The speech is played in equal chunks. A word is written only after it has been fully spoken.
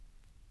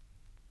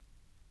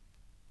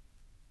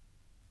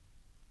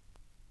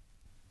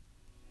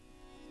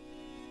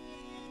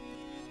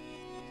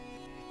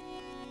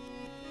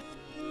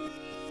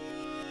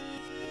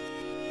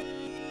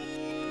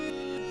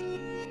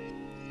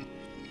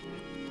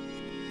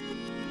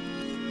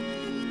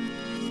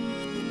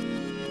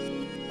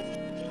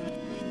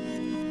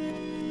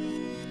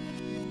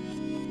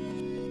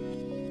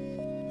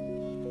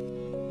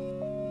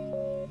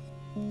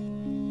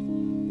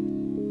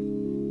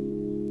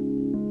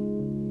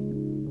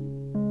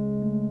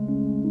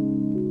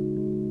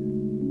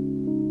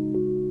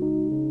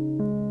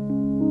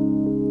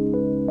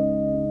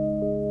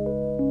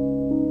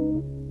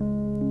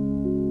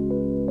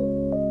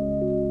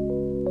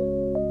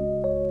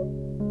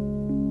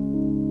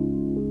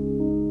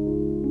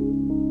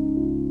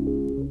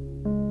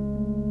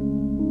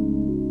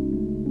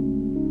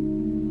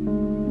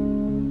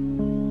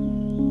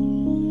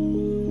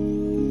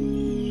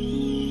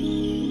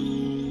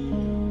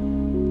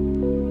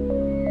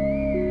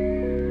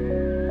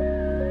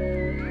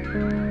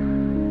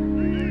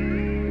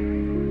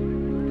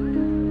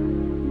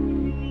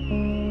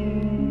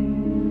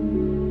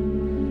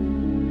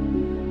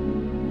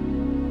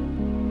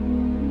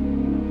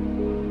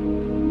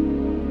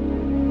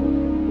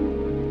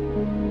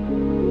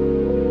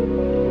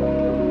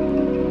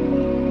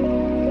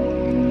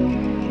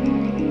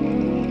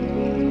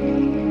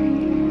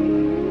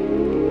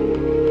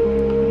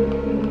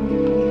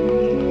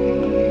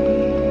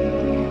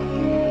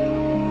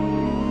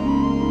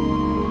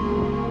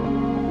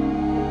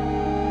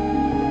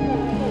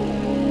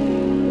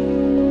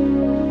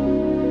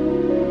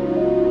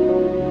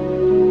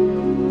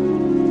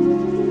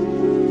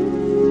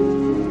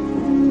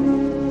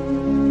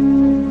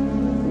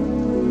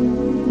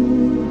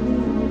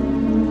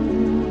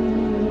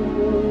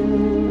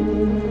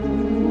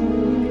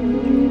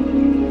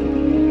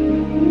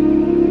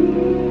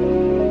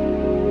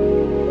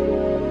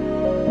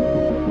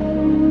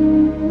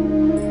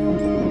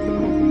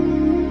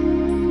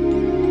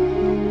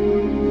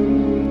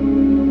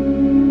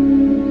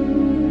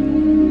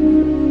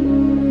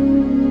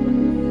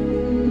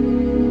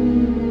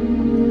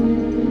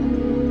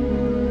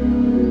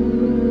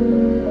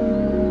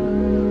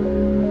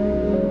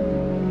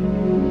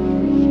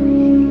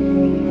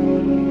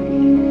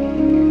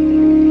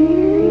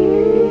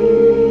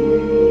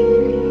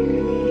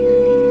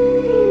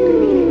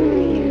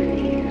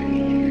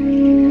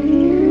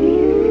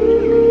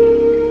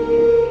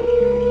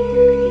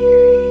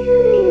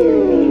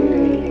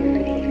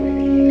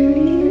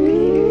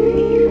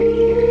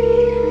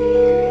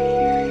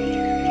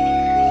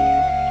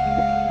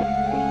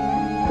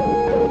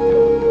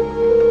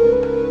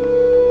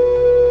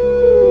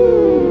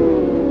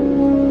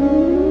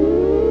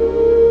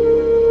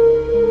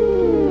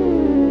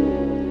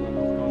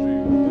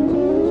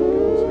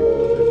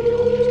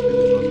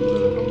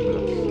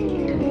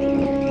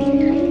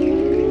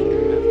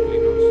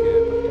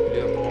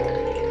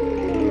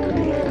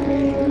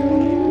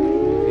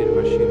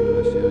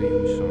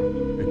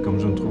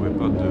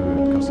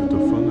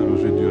cassettophone, alors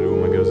j'ai dû aller au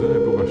magasin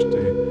pour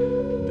acheter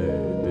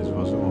des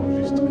oiseaux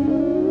enregistrés.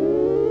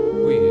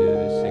 Oui,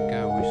 c'est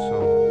K800,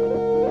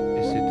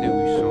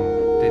 ST800,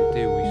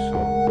 TT800.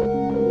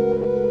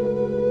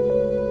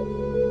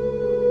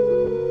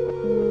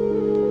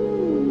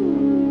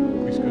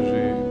 Puisque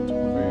j'ai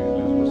trouvé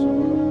les oiseaux,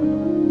 alors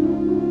maintenant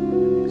on doit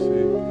les mixer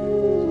et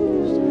les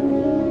enregistrer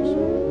avec les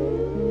morceaux.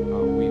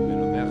 Ah oui, mais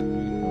le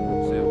mercredi,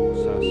 0,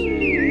 ça c'est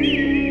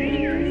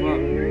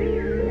introuvable.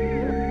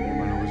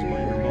 Malheureusement,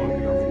 il me manque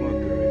la voix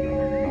de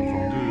la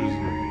vendeuse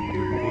de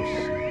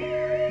brosse.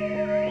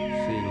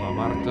 Sì, la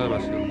Marta va a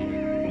ser divertente.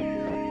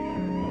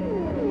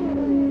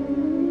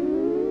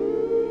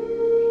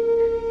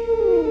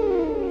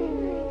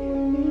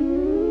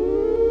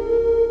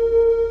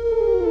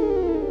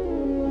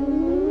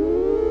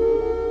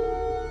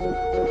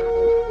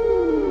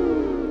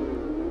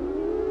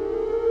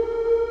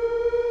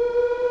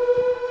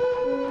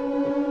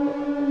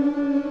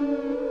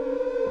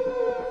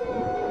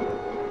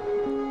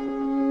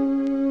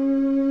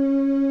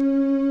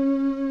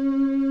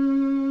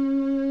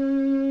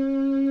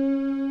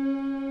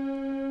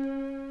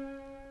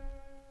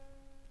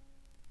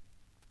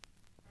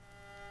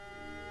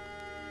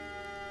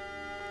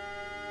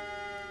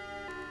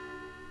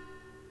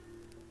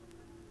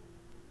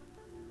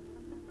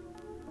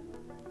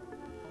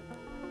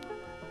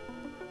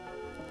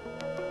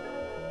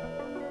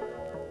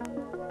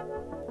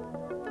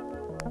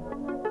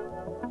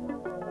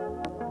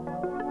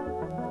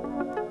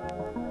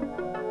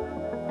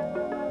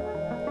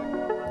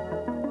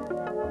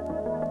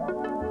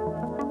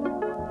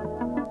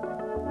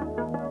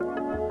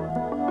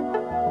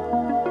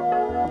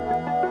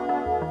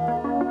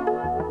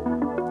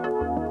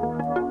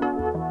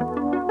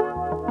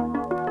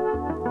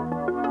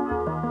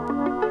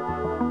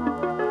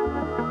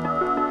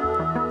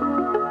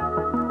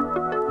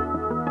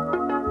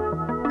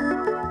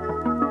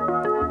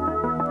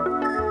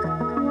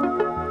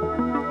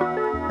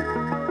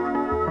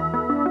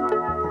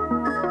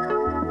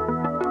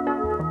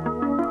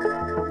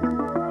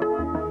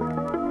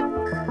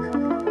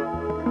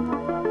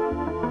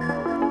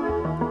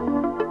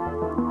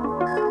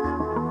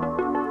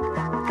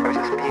 A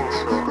veces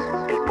pienso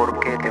el por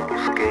qué te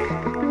busqué,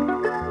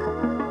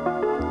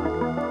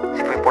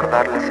 si fue por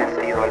darle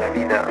sentido a la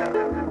vida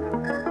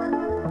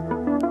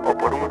o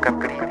por un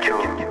capricho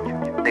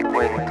de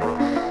cuentos,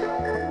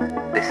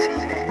 de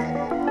cine.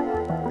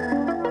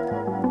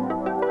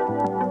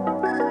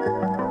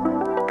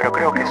 Pero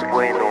creo que es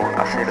bueno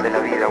hacer de la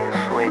vida un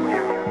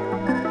sueño,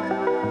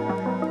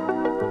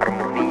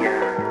 armonía,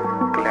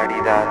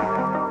 claridad.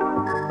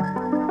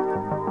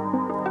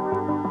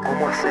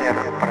 ¿Cómo hacer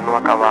para no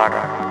acabar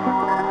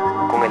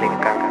con el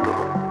encanto?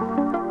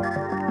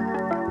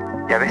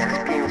 Y a veces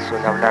pienso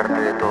en hablarte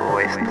de todo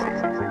esto,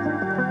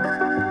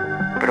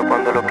 pero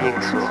cuando lo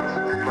pienso,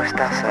 no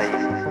estás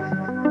ahí.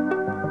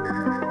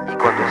 Y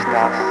cuando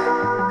estás,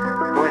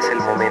 no es el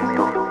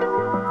momento.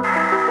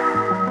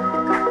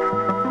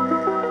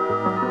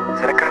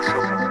 ¿Será acaso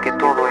que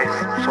todo es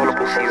solo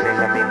posible en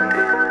la mente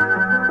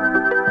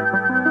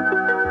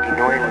y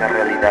no en la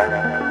realidad?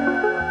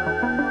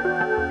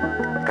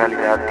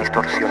 Realidad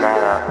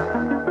distorsionada,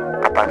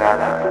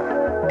 apagada,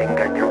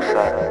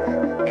 engañosa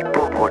y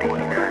poco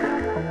original.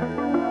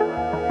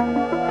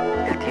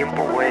 El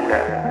tiempo vuela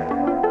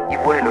y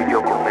vuelo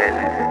yo con él.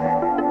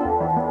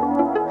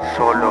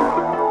 Solo,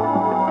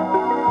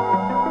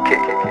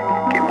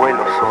 que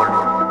vuelo solo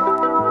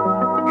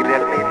y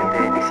realmente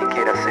ni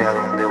siquiera sé a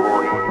dónde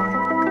voy.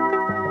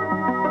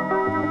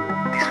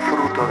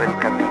 Disfruto del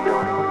camino,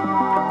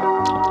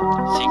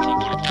 sin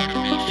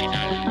importarme el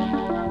final.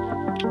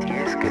 si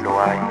es que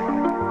lo hay.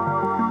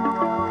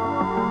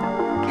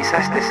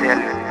 Quizás este sea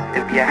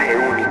el viaje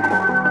único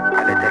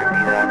a la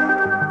eternidad,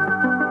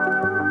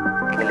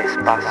 en el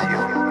espacio,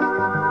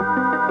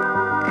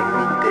 en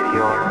mi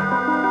interior.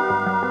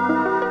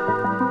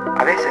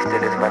 A veces te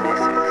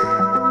desvaneces,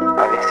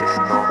 a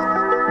veces no,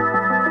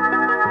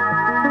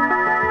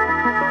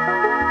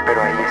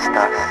 pero ahí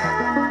estás.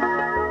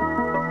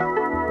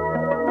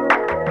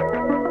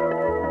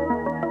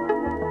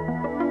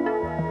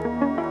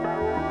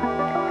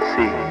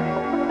 Sí,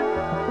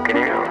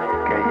 creo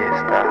que ahí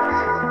estás.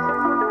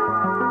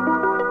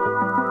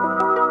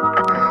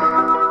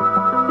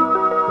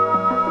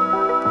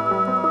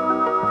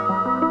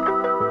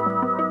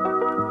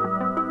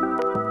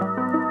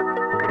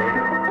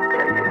 Creo que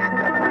ahí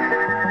estás.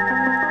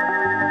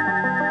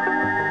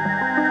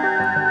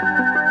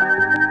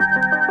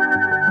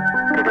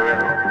 Creo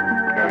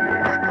que ahí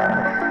estás.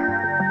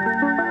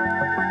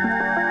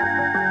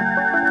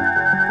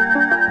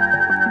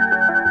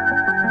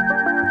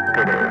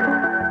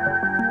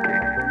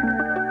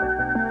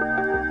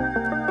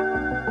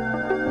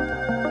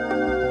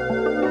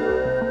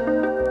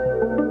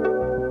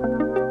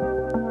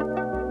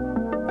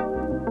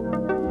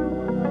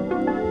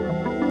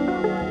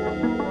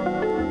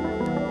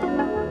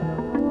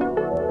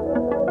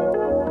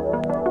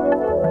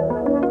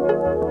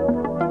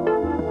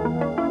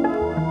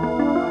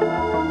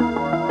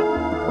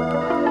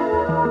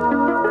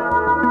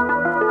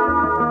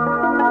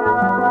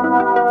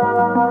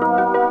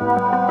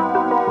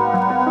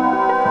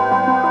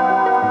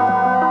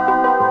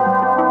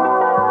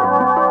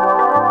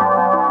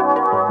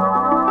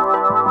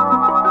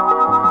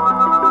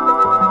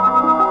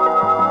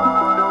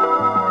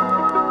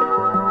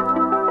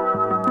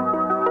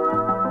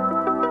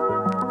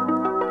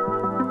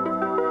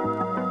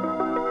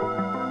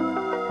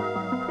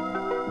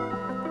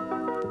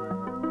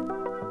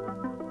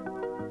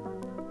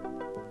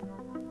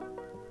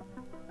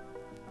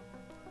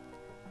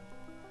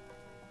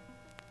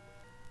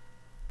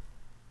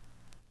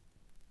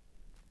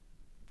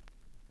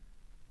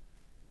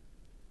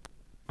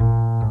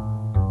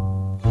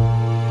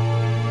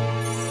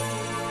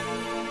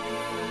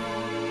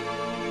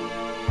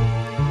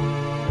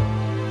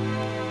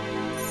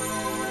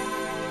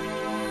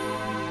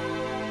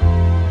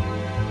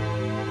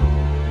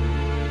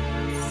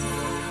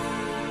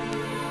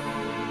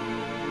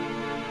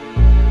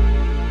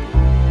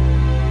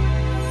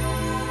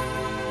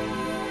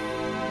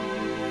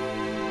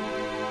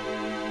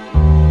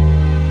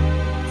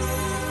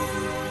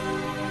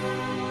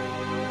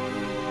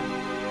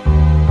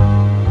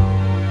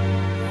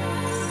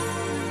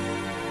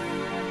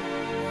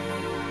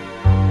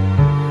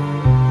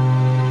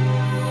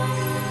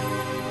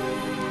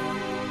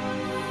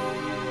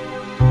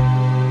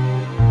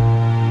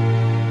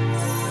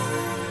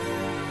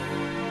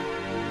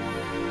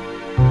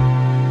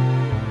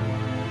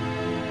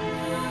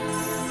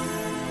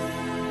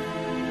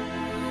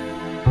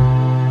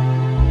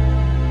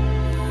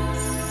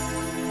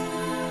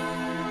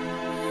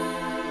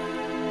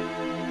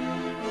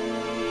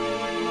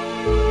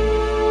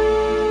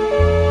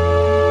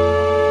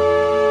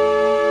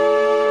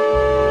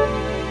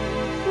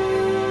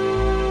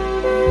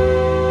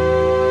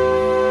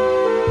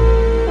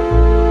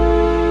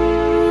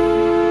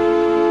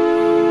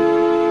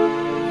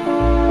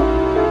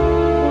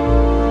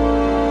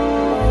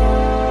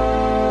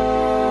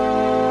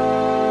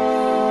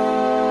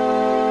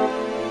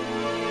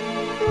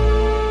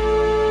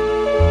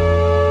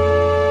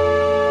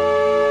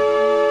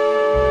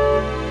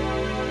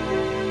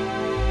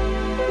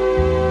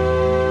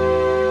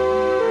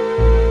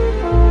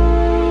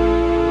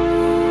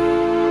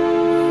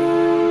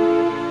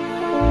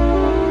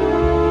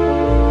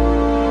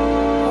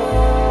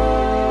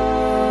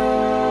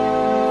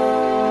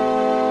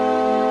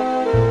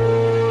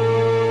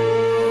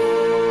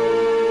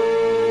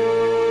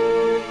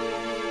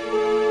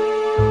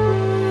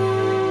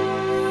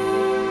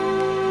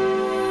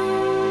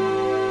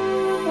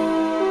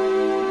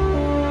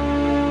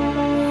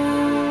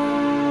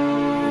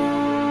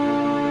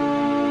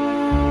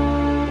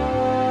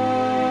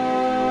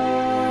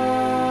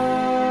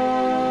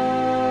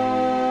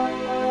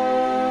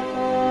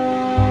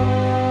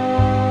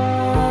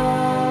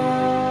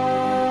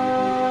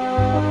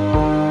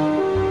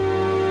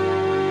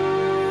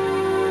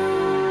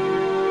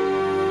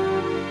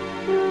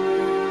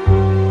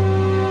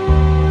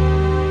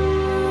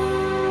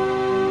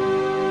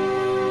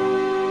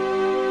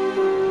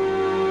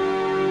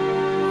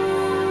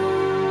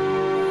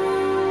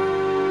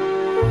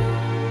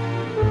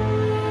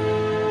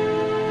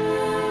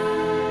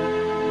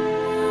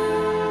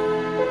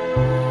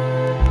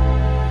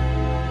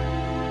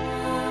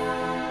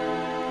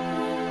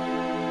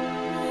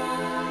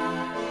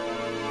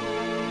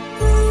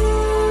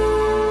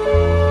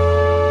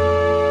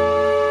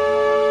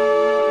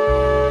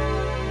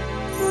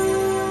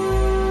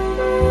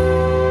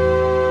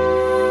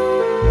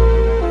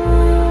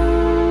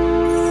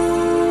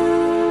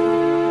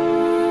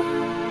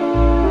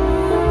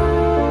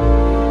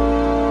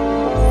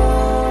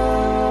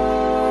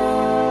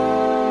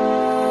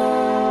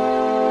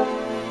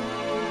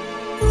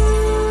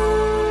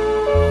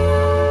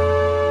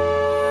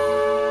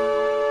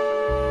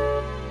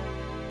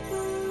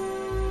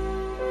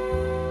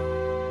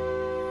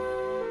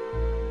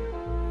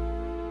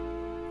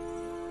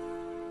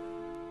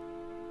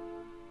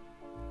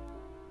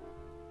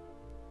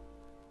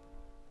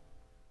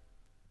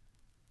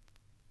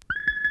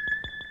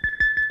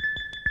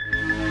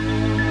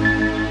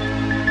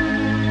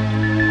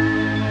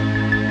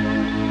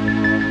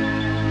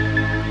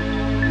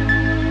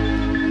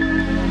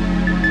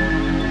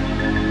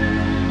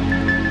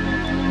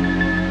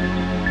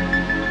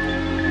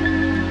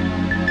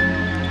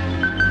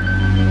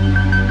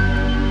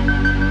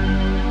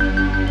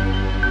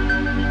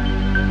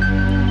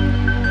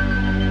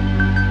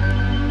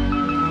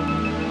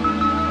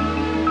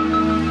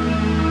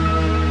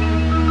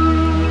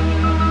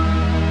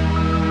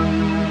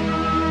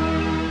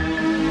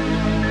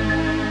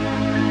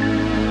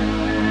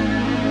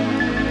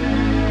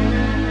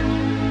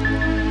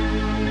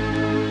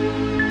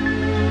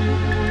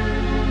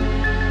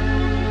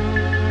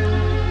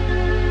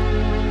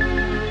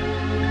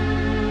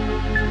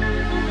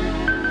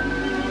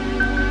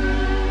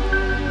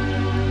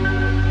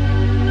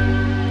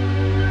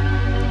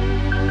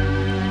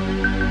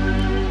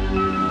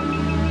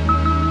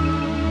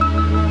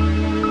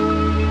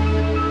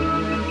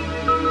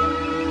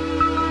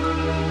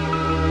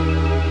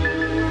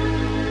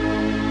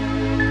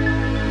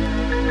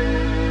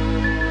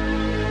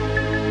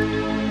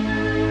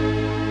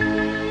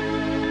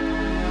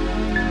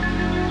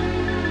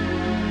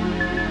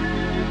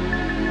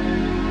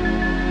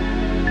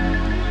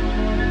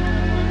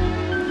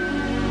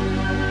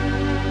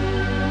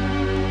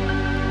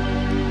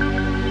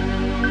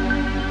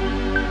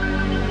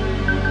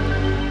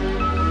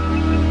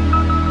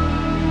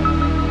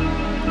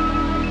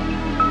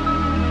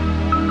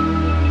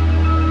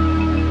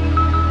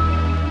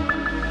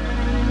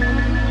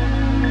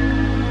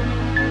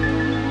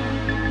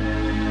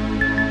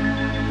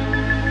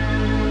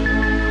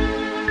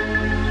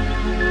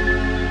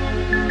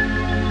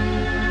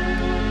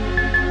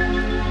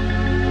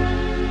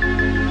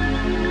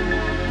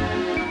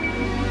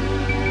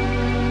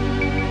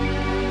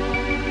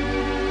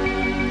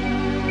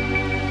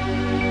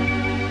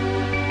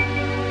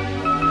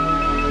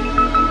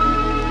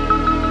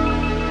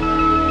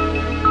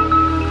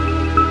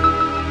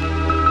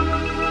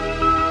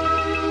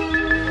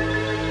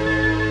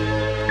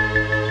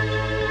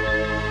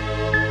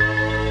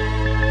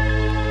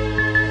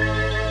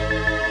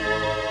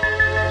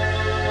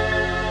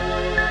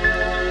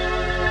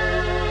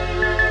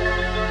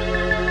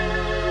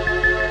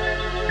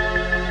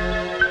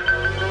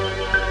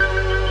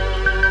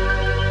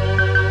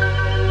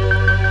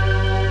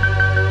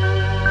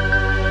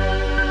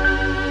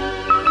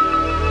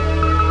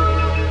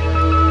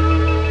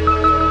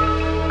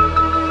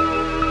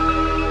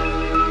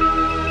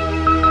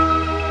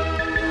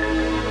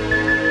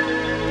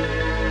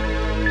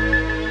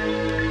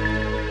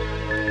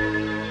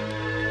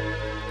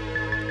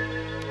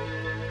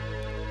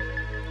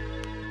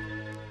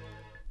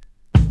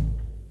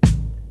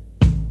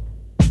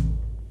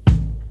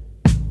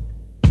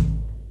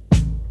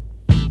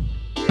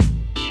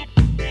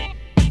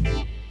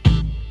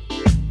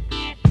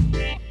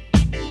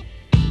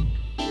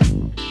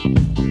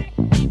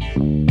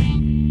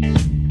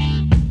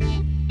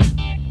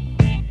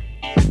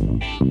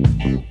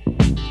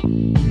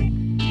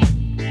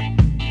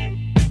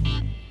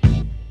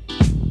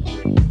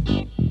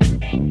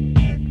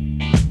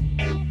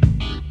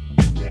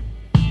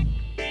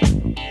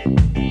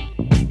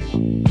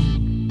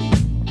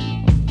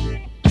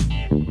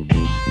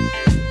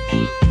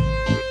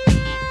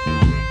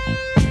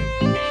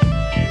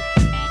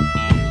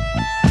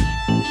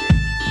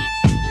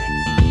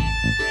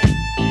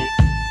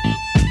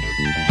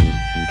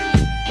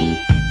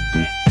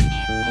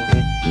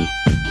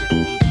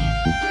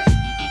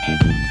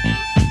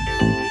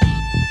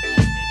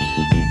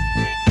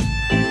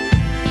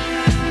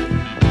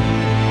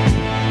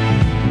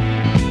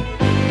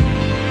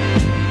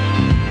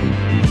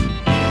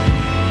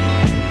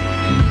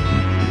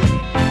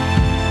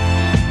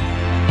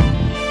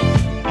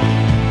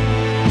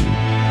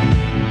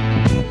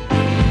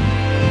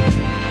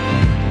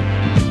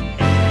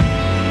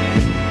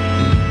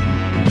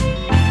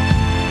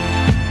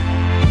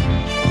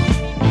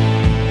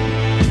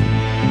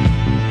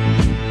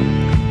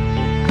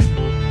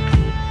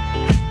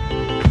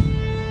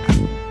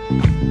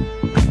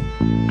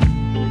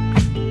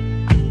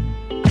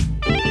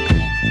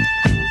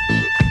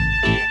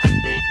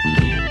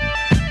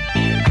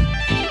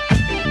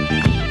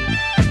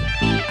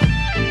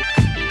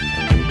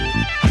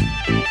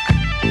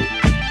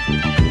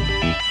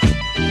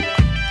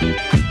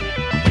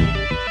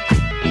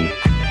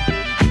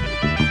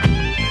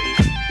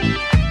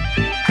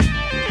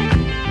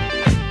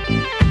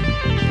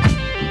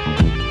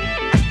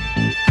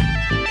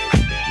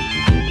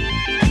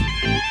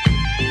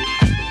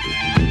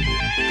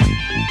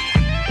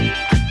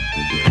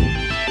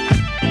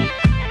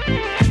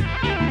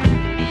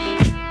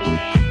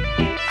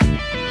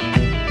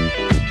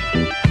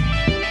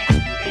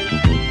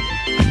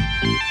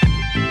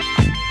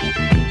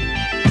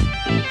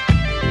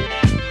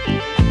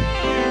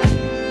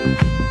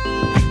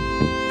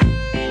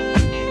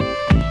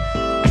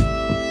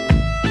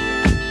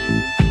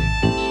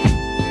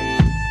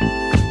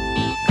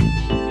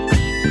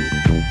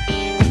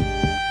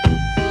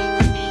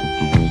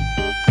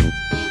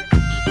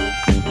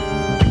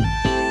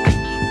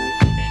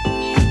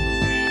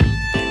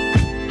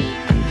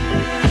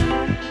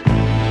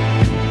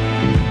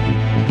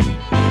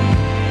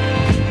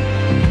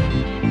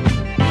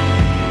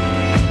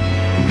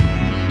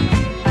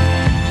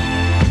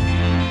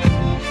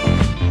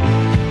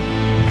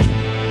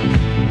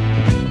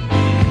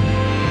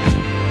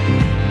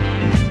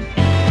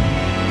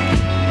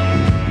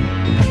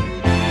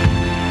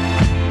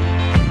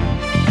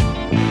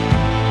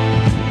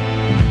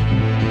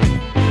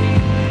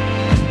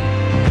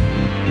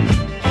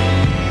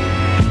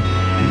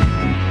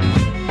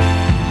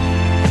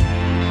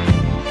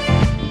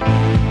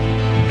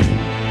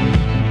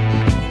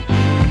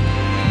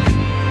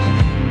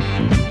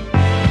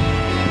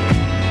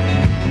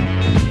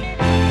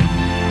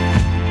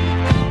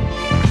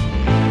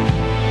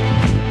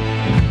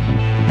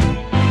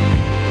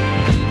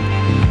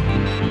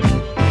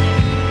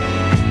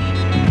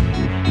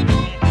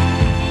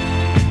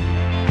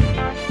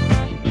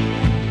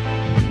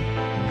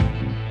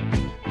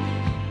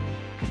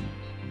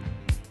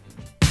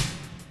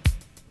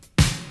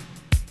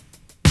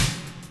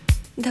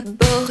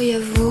 D'abord il y a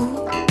vous,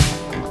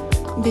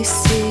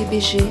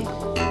 BCBG,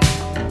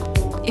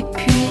 et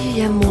puis il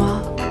y a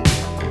moi,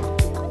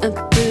 un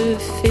peu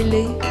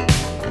fêlé.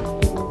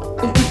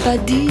 On peut pas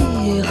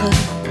dire,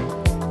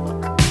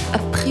 a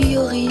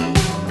priori,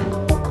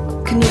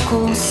 que nos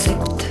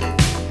concepts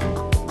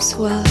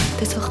soient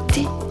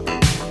assortis.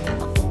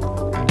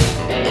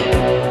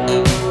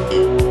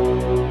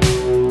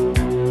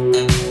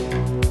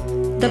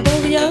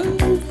 D'abord il y a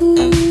vous,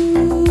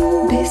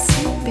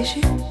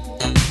 BCBG,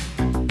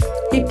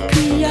 et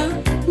puis il y a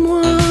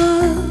moi,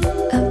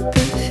 un peu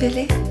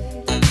fêlé.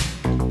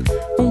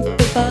 On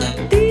peut pas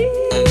dire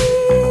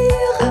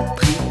a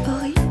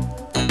priori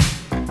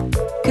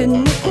que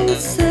nos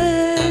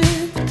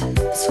concepts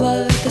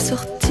soient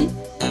assortis.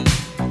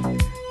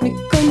 Mais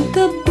comme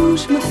ta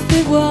bouche me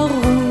fait voir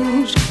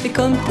rouge, et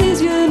comme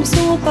tes yeux ne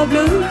sont pas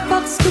bleus,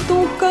 parce que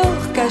ton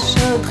corps cache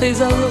un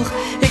trésor,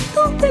 et que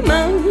dans tes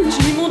mains je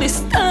lis mon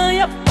destin,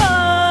 y a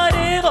pas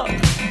d'erreur.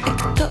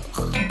 Hector,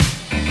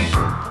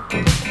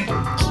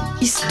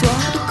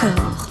 histoire de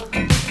corps.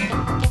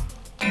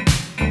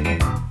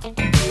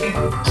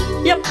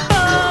 Y a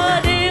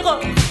pas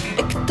d'erreur,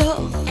 Hector,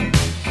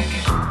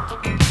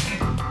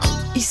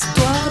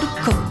 histoire de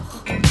corps.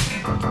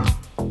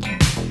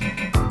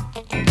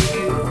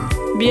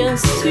 Bien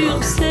sûr,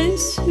 c'est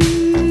sûr,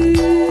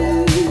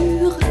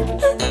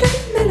 un tel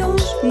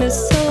mélange ne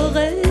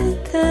saurait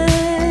être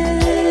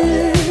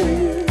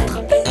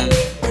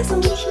béni des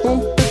anges. On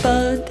peut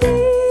pas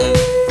dire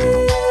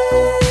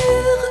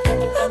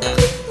a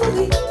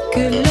priori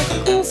que leur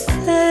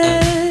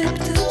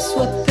concept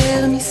soit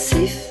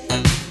permissif.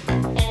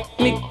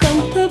 Mais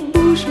comme ta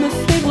bouche me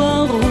fait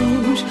voir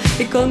rouge,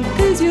 et comme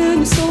tes yeux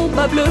ne sont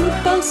pas bleus,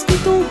 parce que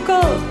ton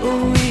corps,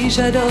 oh oui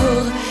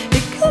j'adore,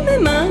 et que mes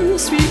mains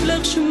suivent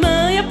leur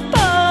chemin, y a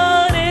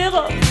pas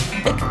d'erreur.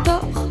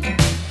 Hector,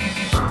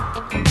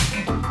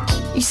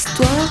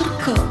 histoire de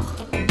corps.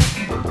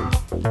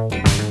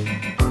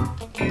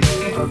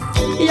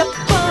 Y a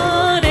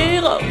pas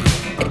d'erreur.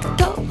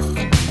 Hector,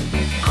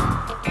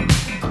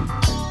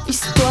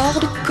 histoire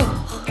de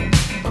corps.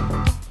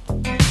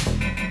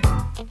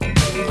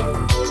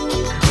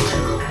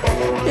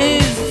 Et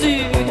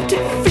zut,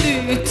 et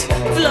flûte,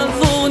 v'là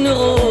vos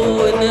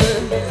neurones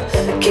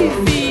qui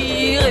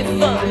virent et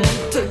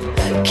voltent,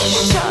 qui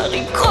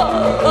charrient,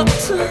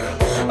 crottent.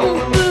 On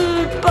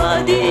peut pas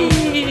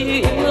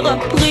dire a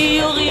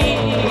priori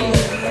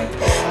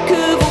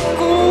que vos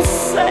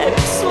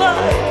concepts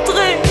soient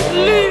très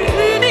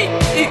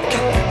ludiques.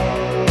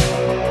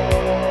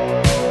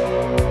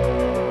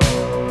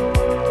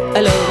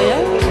 Alors et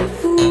à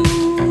vous,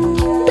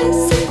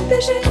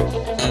 BCBG,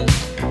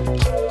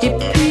 et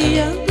puis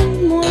à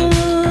moi,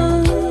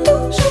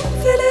 toujours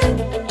fêlé.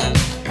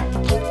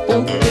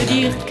 On peut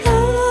dire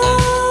qu'à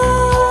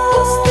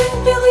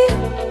posteriori,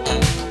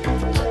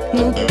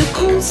 nos deux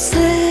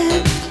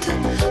concepts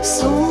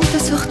sont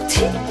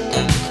assortis.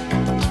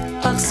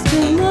 Parce que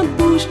ma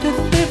bouche te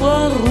fait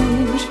voir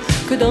rouge,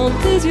 que dans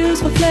tes yeux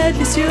se reflètent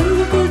les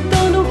cieux, que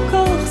dans nos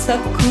corps ça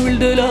coule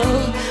de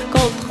l'or,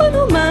 qu'entre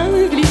nos mains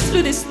glisse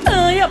le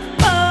destin, y a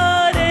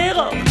pas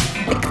d'erreur.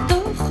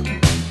 Hector,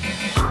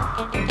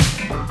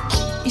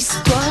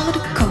 histoire de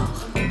corps.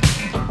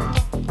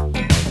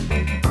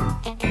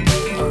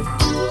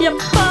 Y a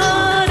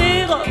pas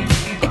d'erreur.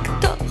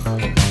 Hector,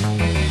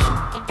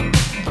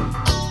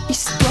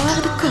 histoire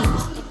de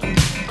corps.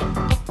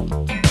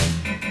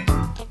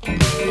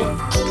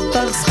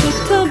 Parce que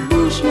ta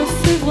bouche me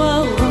fait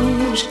voir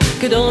rouge,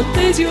 que dans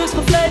tes yeux se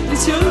reflètent les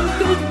cieux,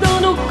 que dans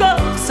nos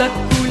corps ça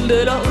coule de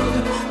l'or,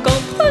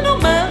 qu'entre nos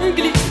mains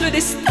glisse le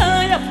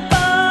destin, y a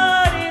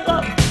pas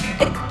d'erreur.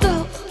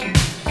 Hector,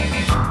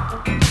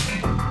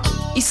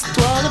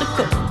 histoire de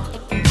corps.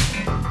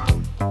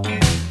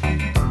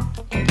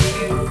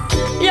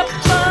 Y a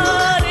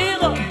pas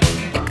d'erreur.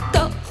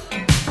 Hector,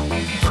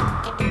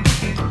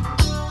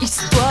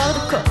 histoire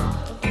de corps.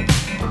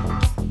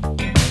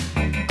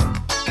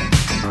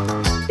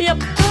 Y a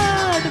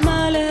pas de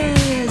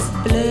malaise,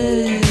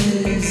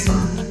 blaise,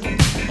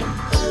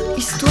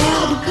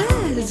 histoire de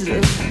baise.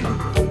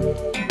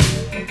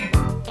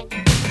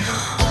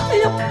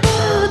 Y a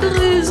pas de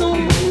raison,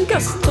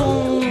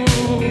 Gaston,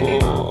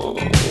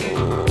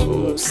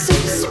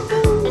 c'est si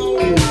bon.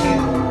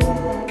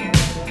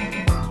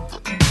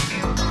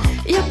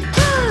 Y a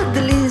pas de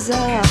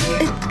lézard,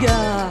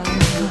 Edgar,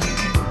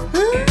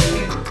 hein?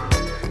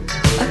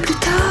 À plus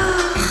tard.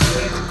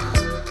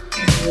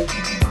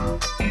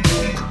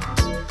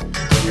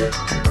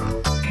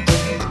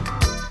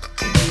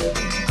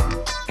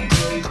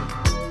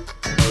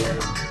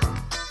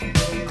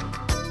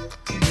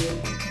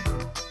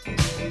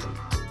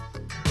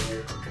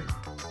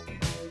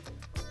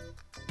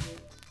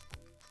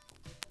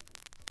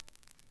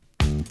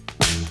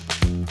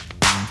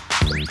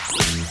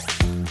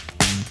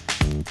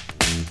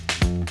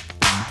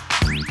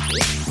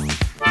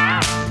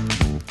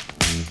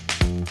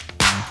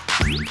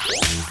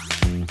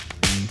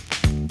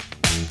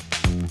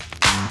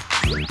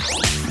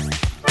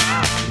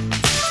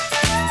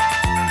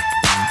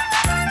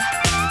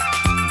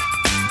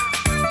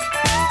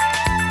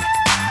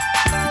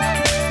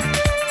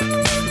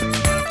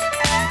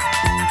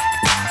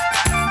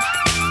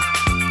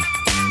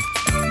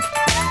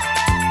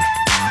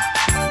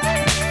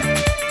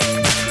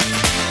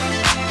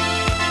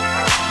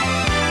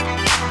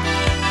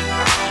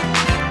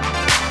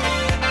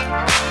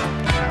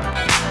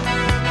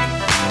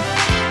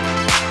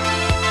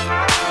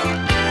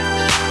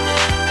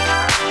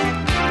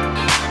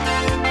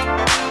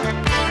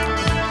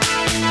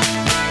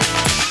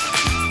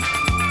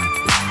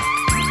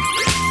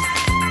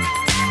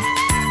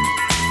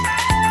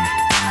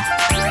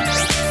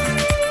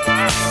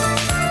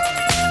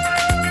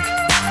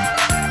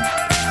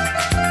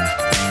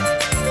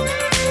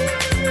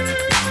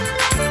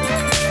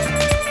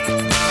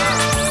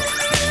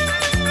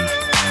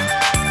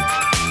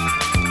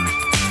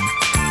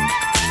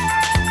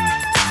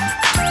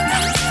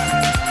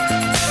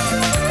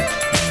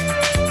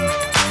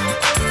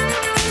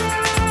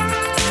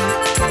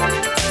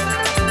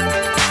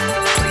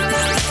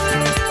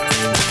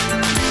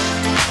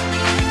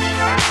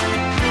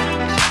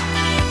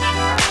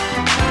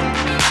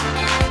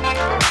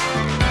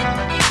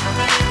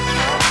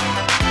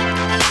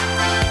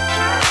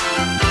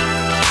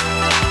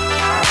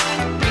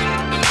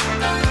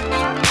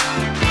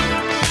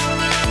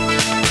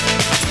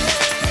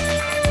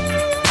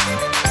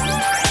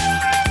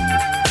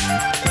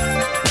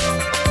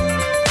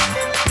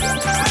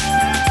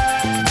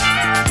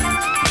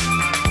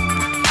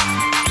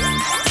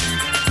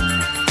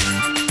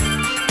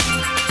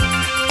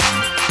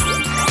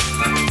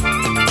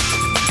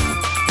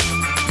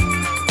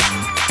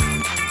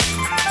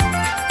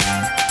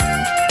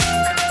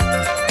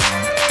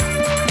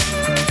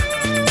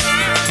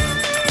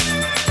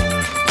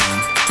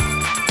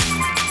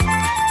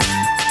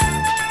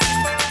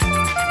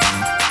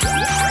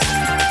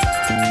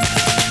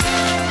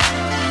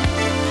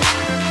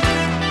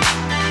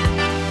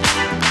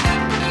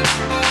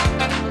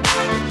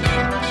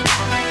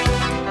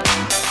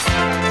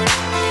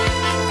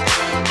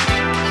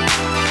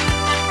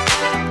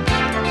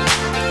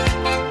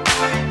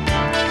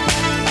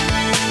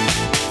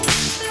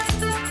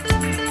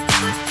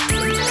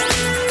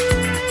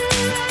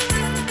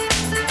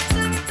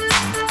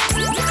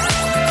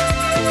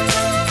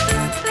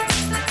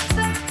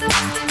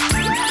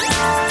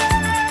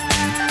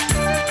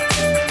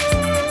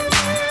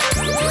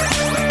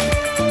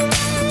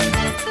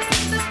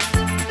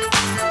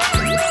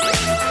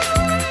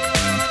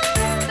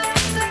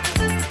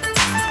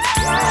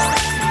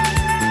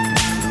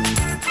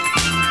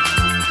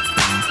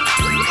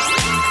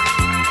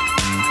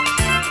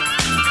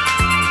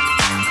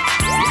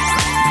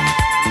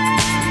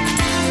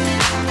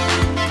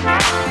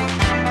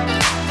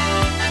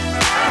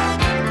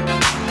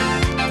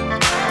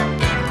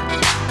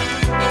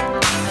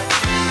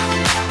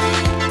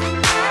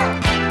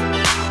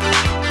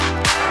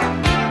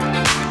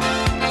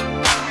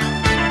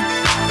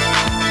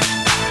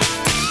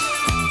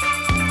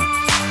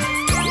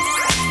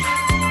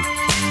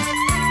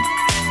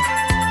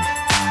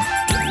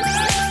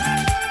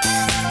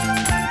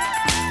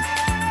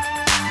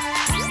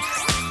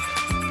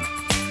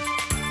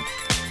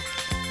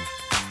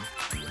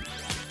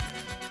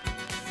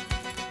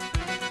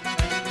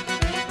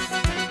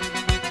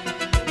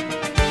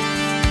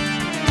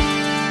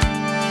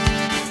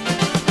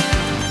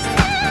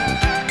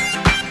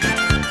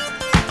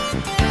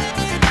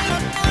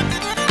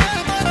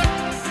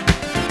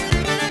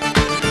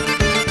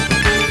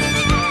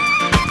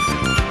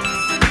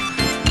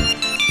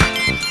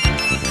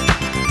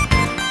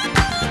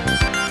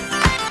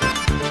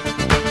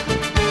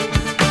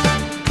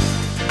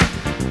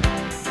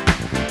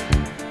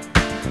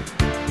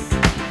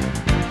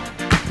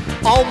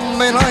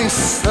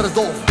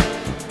 սրդով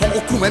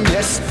Փողոքում եմ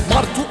ես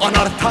մարդու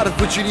անարդար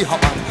վճիրի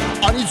համար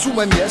Անիծում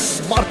եմ ես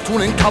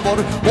մարդուն ենքավոր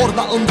որ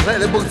նա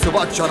ընտրել է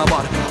բղծված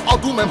ճանապարհ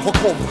Ադում եմ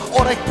հոգով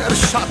օրենքներ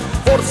շատ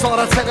որ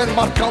զարացել են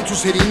մարդկանց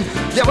ուսերին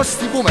Եվ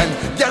ստիպում են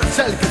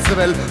դերձել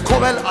գծվել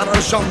քովել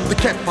առարժան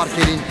դքետ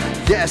պարկերին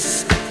Ես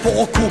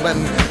փողոքում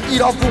եմ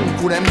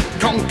իրավունք ունեմ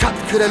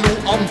կանգատ գրելու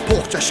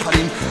ամբողջ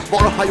աշխարհին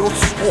Որ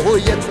հայոց հողը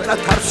ետ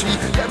վերադարձվի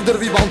և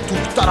դրվի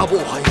բանտուկ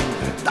տարաբողային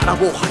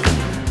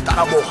Տարաբողային,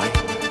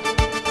 տարաբողային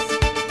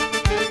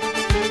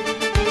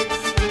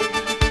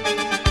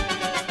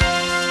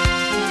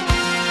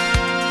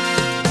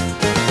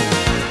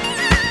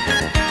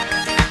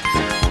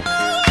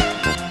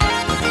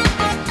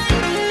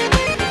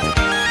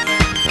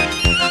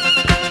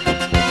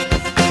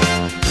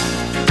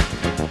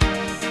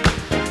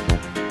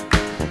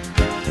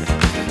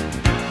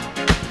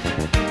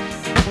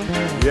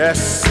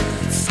Ես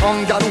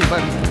ցանկանում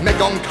եմ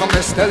մեկ անգամ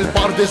տեսնել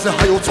Պարդեզը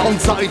հայոց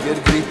անձայր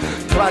երկրի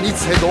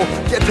Դրանից հետո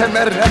եթե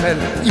մեռնեմ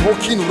էլ իմ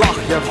հոգին ուրախ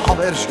և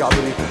հավերժ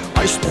գաբրի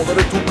Այս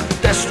բոլորը դուք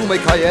տեսնում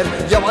եք հայեր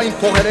և այն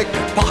փողեր եք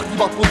բախտի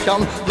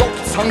պատմության Լոկ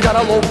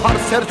ցանկանալով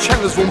հարցեր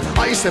չեն լսում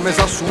Այս է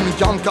մեզ ասում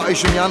Յանկա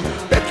Այժմյան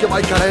Պետք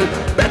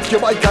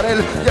է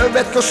պայքարել և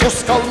պետք է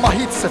սոսկալ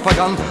մահից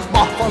սեփական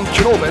Մահվան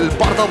քրով էլ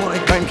պարտավոր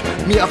ենք մենք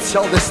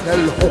միացյալ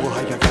տեսնել հողը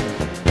հայկական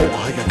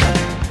Հողը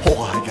հայկական,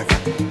 հողը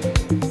հայկական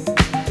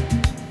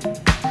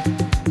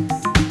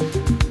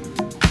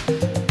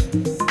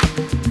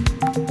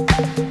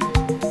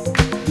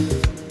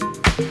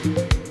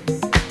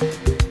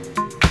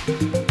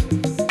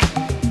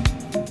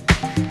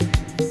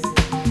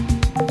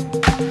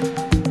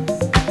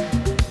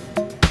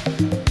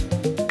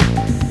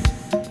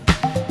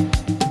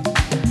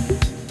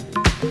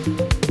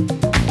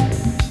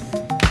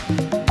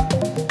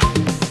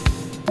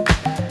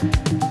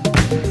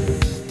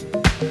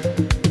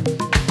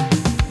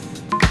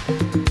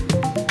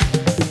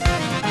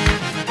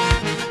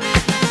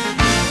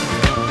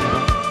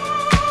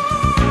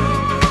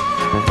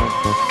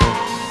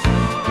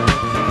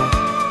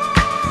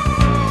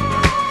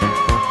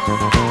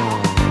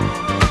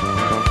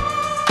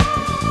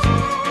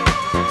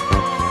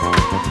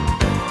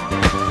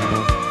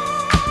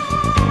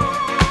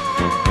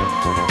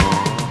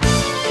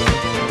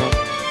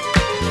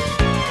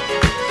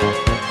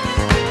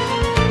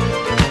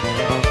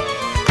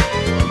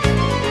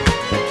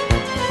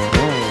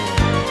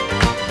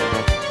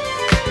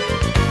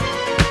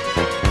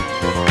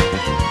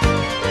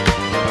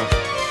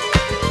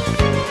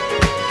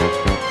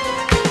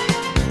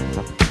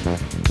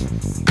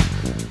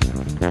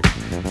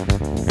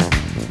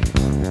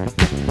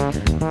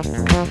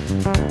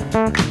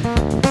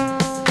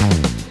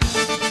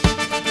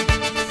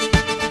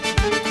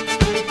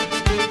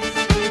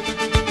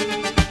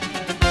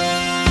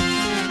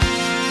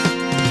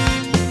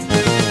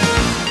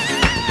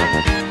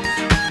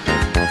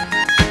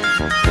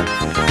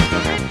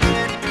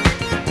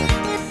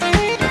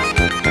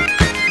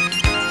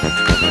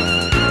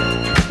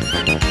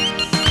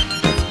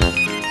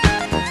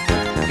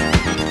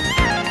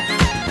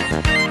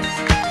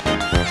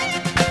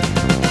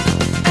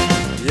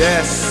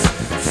Ես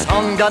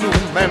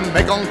ցանկանում եմ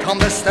մեկ անգամ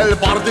տեսնել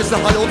Պարդեզը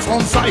հայոց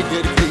անձայր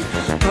երկրի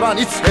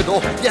Դրանից հետո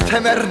եթե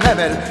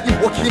մեռնեմ էլ իմ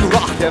հոգին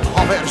ուրախ և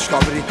հավերժ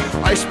գաբրի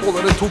Այս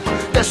բոլորը դուք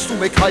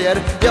տեսնում եք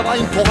հայեր և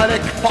այն փողեր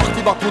եք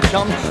բախտի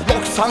պատմության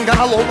Լոկ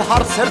ցանկանալով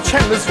հարցեր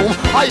չեն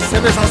լսվում Այս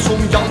է մեզ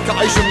ասում Յանկա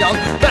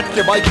Այժմյան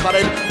Պետք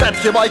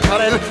է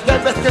պայքարել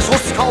և պետք է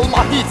սոսկալ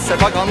մահից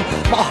սեփական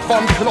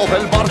Մահվան քնով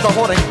էլ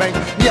պարտավոր ենք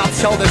մենք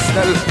միացյալ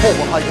տեսնել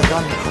հողը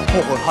հայկական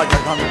Հողը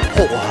հայկական,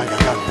 հողը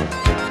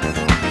հայկական